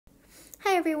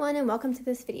Hi everyone and welcome to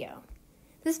this video.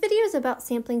 This video is about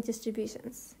sampling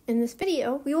distributions. In this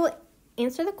video, we will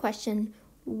answer the question,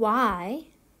 why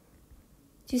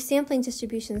do sampling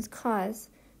distributions cause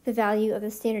the value of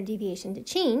the standard deviation to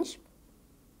change?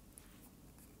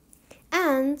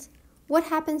 And what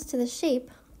happens to the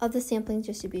shape of the sampling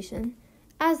distribution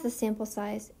as the sample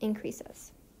size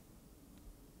increases?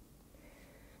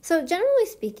 So generally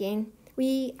speaking,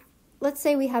 let's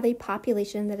say we have a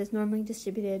population that is normally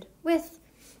distributed with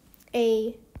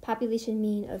a population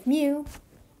mean of mu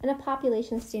and a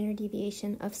population standard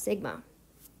deviation of sigma.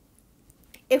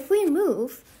 If we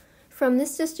move from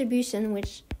this distribution,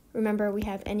 which remember we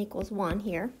have n equals 1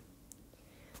 here,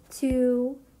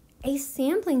 to a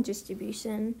sampling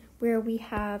distribution where we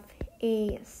have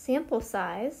a sample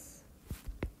size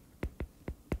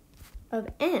of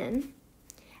n,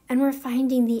 and we're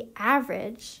finding the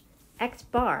average x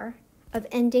bar of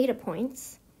n data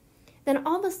points, then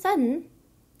all of a sudden,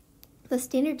 the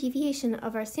standard deviation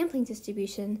of our sampling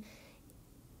distribution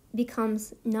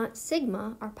becomes not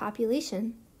sigma, our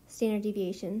population standard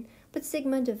deviation, but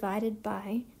sigma divided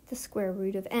by the square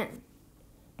root of n.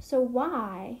 So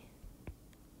why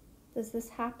does this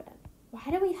happen? Why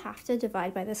do we have to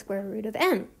divide by the square root of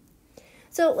n?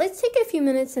 So let's take a few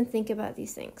minutes and think about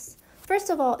these things. First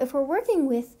of all, if we're working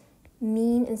with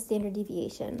mean and standard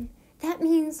deviation, that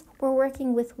means we're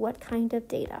working with what kind of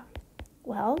data?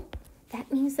 Well, that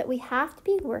means that we have to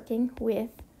be working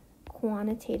with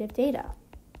quantitative data.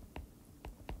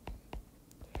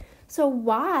 So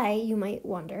why, you might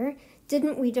wonder,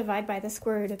 didn't we divide by the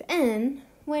square root of n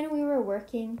when we were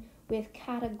working with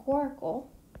categorical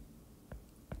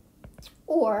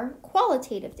or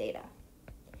qualitative data?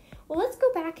 Well, let's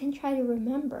go back and try to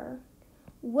remember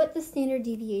what the standard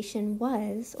deviation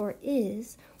was or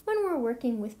is when we're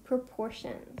working with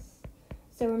proportions.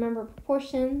 So remember,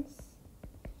 proportions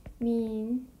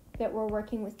mean that we're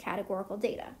working with categorical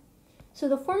data. So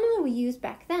the formula we used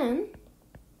back then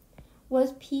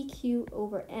was PQ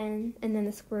over N and then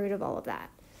the square root of all of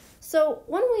that. So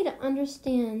one way to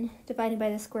understand divided by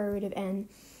the square root of N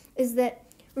is that,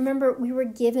 remember, we were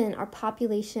given our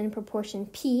population proportion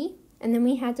P, and then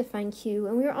we had to find Q,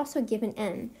 and we were also given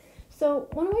N. So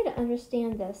one way to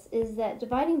understand this is that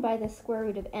dividing by the square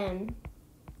root of n,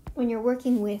 when you're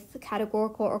working with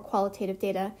categorical or qualitative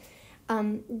data,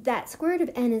 that square root of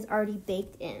n is already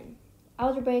baked in.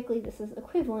 Algebraically, this is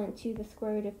equivalent to the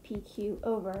square root of PQ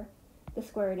over the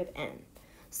square root of n.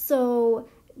 So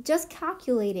just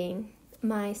calculating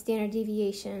my standard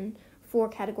deviation for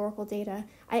categorical data,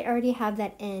 I already have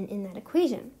that n in that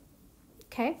equation.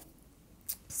 Okay?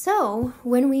 So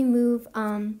when we move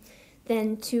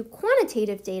then to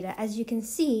quantitative data, as you can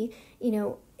see,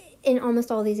 in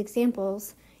almost all these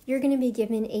examples, you're going to be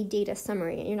given a data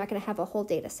summary, and you're not going to have a whole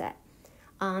data set.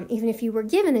 Even if you were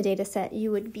given a data set,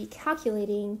 you would be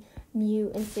calculating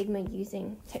mu and sigma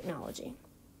using technology.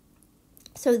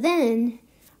 So then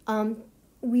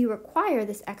we require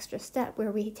this extra step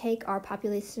where we take our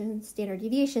population standard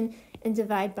deviation and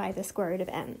divide by the square root of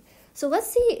n. So let's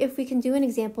see if we can do an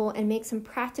example and make some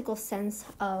practical sense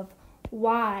of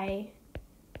why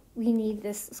we need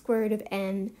this square root of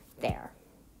n there.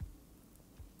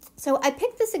 So I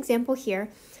picked this example here,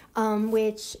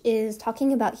 which is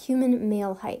talking about human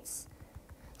male heights.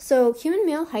 So human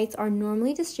male heights are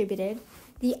normally distributed.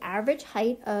 The average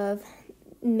height of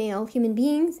male human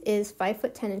beings is 5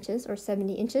 foot 10 inches or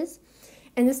 70 inches,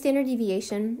 and the standard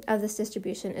deviation of this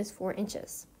distribution is 4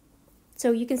 inches.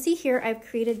 So you can see here I've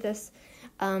created this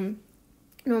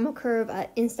normal curve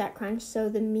in StatCrunch, so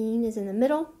the mean is in the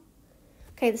middle.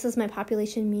 Okay, this is my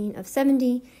population mean of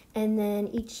 70, and then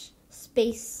each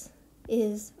space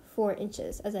is 4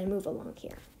 inches as I move along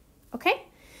here. Okay,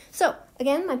 so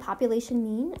again, my population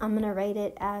mean, I'm going to write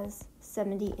it as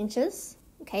 70 inches.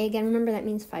 Okay, again, remember that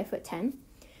means 5 foot 10.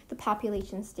 The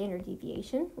population standard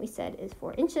deviation, we said, is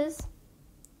 4 inches.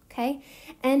 Okay,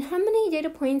 and how many data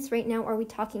points right now are we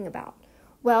talking about?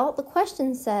 Well, the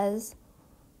question says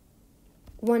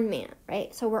one man,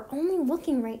 right? So we're only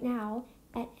looking right now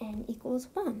at n equals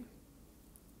 1.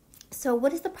 So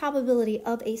what is the probability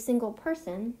of a single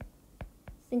person,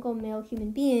 single male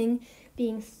human being,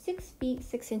 being 6 feet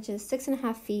 6 inches,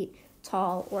 6.5 feet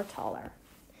tall or taller?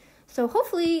 So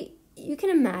hopefully you can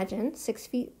imagine 6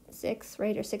 feet 6,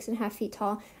 right, or 6.5 feet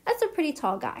tall. That's a pretty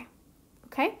tall guy.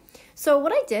 Okay, so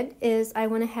what I did is I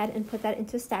went ahead and put that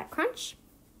into StatCrunch.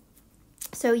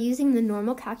 So using the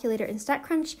normal calculator in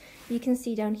StatCrunch, you can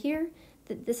see down here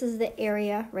that this is the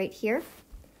area right here.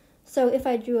 So if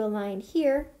I drew a line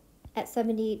here at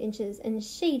 78 inches and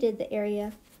shaded the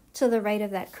area to the right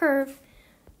of that curve,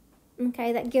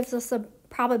 okay, that gives us a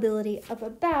probability of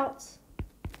about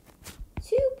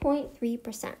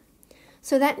 2.3%.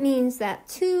 So that means that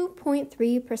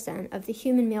 2.3% of the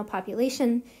human male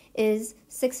population is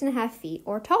 6.5 feet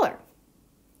or taller.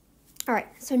 All right,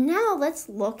 so now let's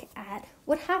look at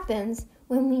what happens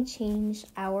when we change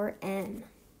our N.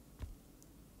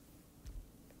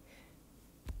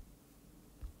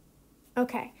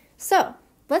 Okay, so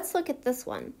let's look at this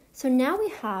one. So now we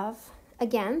have,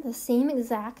 again, the same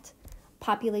exact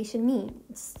population mean.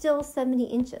 It's still 70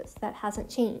 inches. That hasn't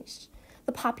changed.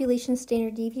 The population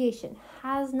standard deviation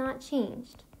has not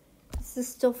changed. This is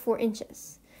still 4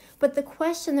 inches. But the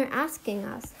question they're asking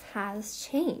us has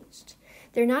changed.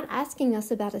 They're not asking us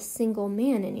about a single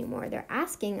man anymore. They're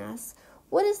asking us,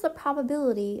 what is the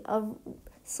probability of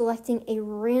selecting a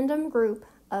random group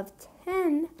of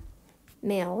 10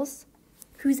 males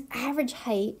whose average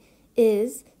height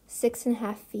is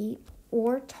 6.5 feet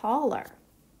or taller?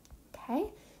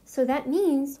 Okay, so that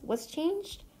means what's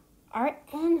changed? Our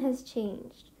N has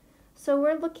changed. So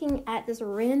we're looking at this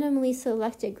randomly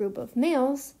selected group of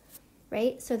males,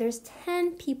 right? So there's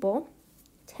 10 people,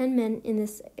 10 men in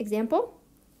this example,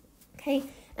 okay?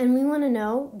 And we want to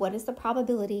know what is the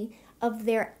probability of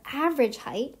their average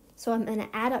height. So I'm going to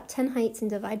add up 10 heights and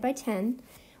divide by 10.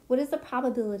 What is the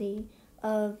probability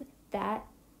of that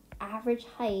average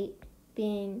height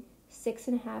being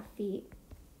 6.5 feet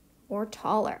or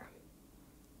taller?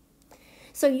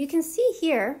 So you can see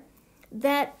here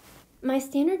that my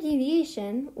standard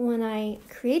deviation, when I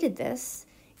created this,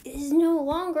 is no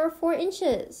longer 4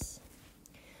 inches.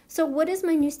 So what is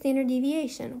my new standard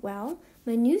deviation? Well,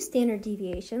 my new standard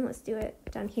deviation, let's do it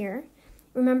down here,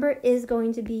 remember, is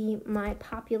going to be my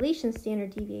population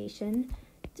standard deviation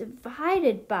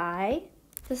divided by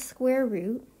the square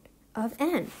root of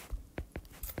N.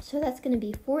 So that's going to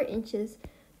be 4 inches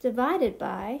divided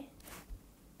by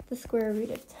the square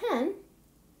root of 10.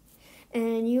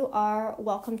 And you are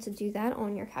welcome to do that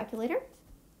on your calculator.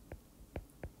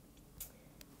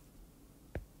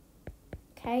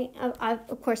 Okay,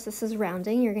 of course this is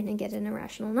rounding. You're going to get an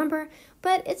irrational number,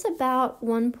 but it's about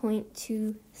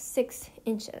 1.26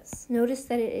 inches. Notice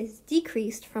that it is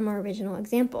decreased from our original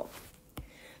example.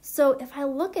 So if I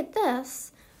look at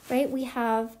this, right, we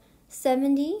have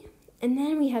 70, and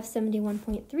then we have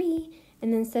 71.3,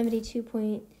 and then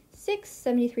 72.6,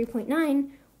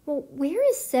 73.9. Well, where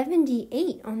is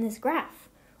 78 on this graph?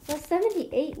 Well,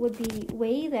 78 would be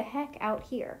way the heck out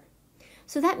here.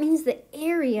 So that means the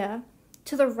area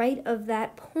to the right of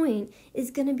that point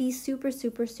is going to be super,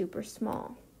 super, super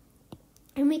small.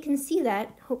 And we can see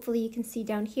that, hopefully you can see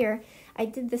down here, I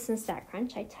did this in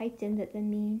StatCrunch. I typed in that the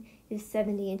mean is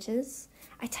 70 inches.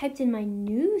 I typed in my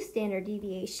new standard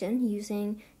deviation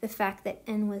using the fact that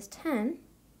N was 10.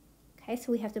 Okay,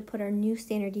 so we have to put our new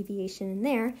standard deviation in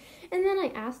there. And then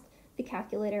I asked the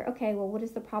calculator, okay, well, what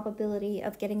is the probability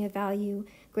of getting a value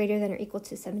greater than or equal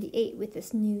to 78 with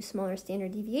this new smaller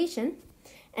standard deviation?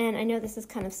 And I know this is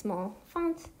kind of small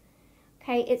font.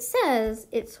 Okay, it says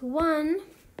it's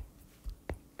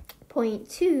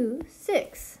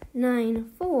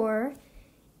 1.2694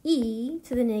 e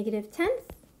to the negative 10th.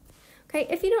 Okay,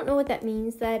 if you don't know what that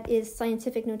means, that is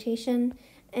scientific notation,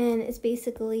 and it's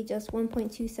basically just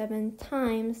 1.27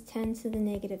 times 10 to the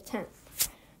negative 10th.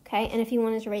 Okay, and if you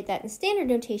wanted to write that in standard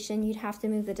notation, you'd have to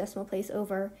move the decimal place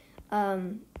over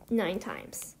 9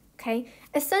 times. Okay,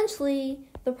 essentially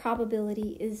the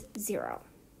probability is 0.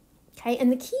 Okay,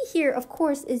 and the key here, of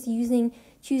course, is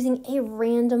choosing a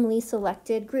randomly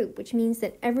selected group, which means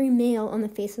that every male on the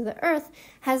face of the earth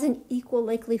has an equal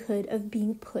likelihood of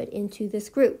being put into this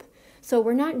group. So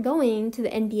we're not going to the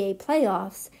NBA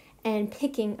playoffs and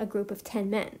picking a group of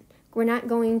 10 men. We're not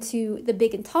going to the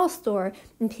big and tall store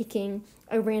and picking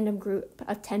a random group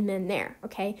of 10 men there,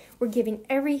 okay? We're giving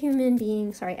every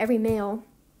male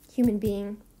human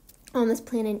being on this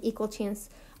planet an equal chance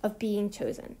of being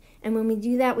chosen. And when we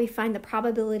do that, we find the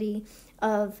probability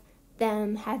of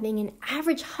them having an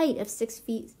average height of 6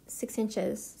 feet, 6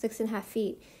 inches, 6.5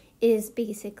 feet is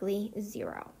basically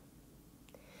 0.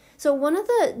 So one of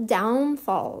the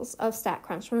downfalls of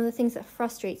StatCrunch, one of the things that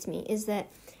frustrates me is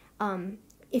that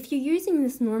if you're using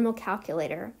this normal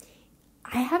calculator,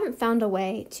 I haven't found a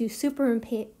way to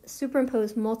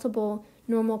superimpose multiple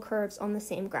normal curves on the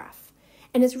same graph.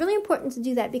 And it's really important to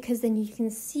do that because then you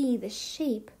can see the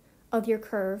shape of your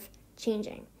curve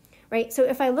changing, right? So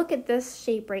if I look at this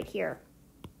shape right here,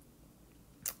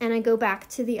 and I go back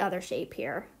to the other shape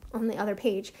here on the other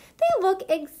page, they look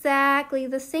exactly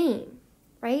the same,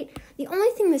 right? The only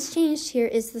thing that's changed here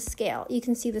is the scale. You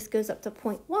can see this goes up to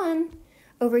 0.1.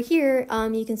 Over here,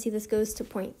 you can see this goes to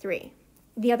 0.3.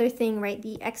 The other thing, right,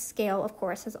 the X scale, of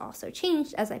course, has also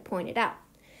changed, as I pointed out.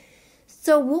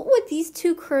 So what would these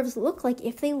two curves look like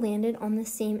if they landed on the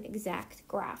same exact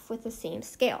graph with the same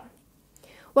scale?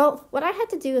 Well, what I had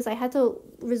to do is I had to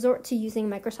resort to using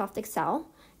Microsoft Excel.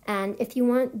 And if you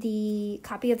want the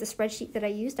copy of the spreadsheet that I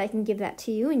used, I can give that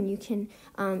to you, and you can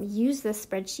use this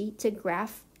spreadsheet to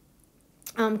graph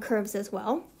curves as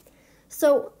well.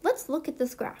 So let's look at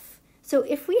this graph. So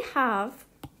if we have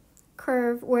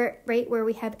curve where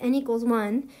we have n equals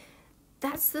 1,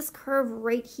 that's this curve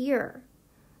right here.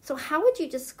 So how would you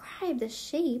describe the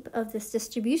shape of this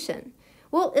distribution?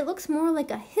 Well, it looks more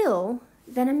like a hill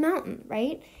than a mountain,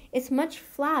 right? It's much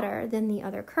flatter than the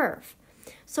other curve.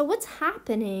 So what's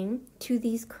happening to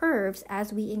these curves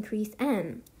as we increase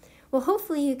n? Well,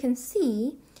 hopefully you can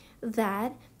see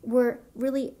that we're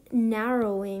really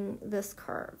narrowing this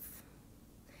curve.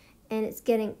 And it's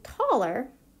getting taller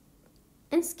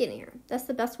and skinnier. That's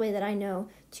the best way that I know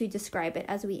to describe it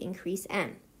as we increase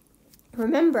n.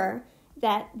 Remember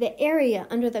that the area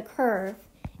under the curve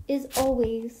is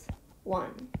always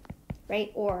 1,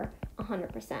 right? Or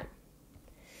 100%.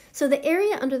 So the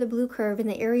area under the blue curve and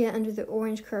the area under the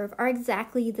orange curve are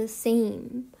exactly the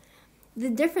same. The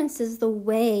difference is the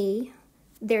way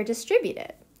they're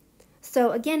distributed.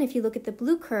 So again, if you look at the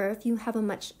blue curve, you have a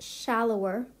much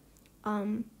shallower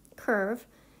curve.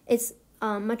 It's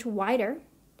much wider,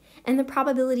 and the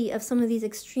probability of some of these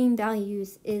extreme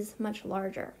values is much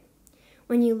larger.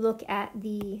 When you look at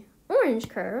the orange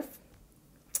curve,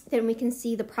 then we can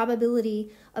see the probability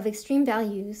of extreme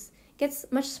values gets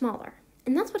much smaller.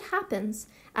 And that's what happens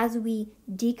as we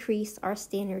decrease our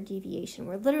standard deviation.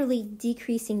 We're literally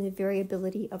decreasing the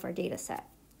variability of our data set.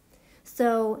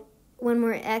 So when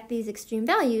we're at these extreme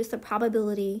values, the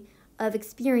probability of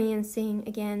experiencing,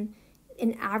 again,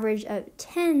 an average of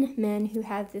 10 men who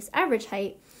have this average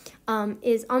height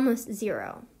is almost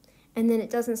 0. And then it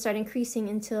doesn't start increasing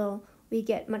until we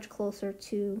get much closer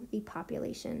to the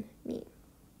population mean.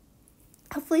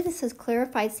 Hopefully this has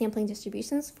clarified sampling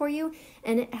distributions for you,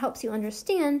 and it helps you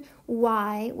understand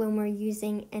why, when we're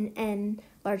using an n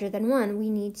larger than 1, we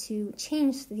need to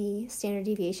change the standard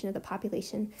deviation of the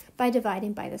population by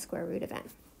dividing by the square root of n.